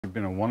You've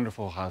been a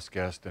wonderful house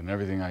guest and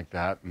everything like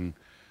that, and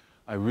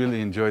I really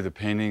enjoy the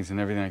paintings and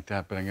everything like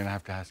that, but I'm going to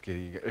have to ask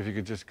you if you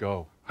could just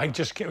go.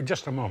 Just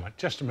a moment.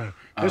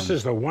 This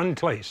is the one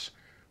place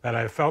that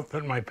I felt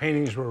that my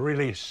paintings were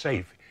really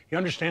safe. You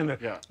understand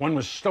that one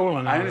was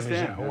stolen I out of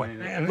understand.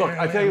 these, Look,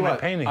 I tell you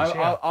what, paintings,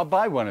 I'll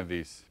buy one of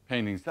these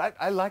paintings.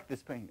 I like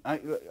this painting.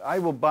 I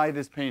will buy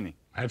this painting.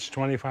 That's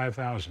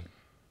 $25,000.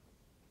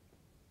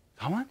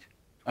 How much?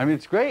 I mean,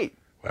 it's great.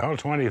 Well,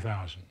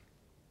 $20,000.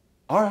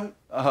 All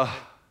right.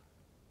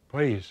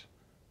 Please.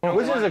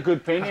 This is a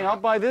good painting. I'll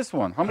buy this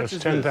one. How much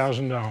is this?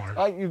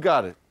 $10,000. You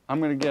got it.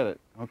 I'm going to get it.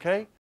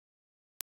 Okay?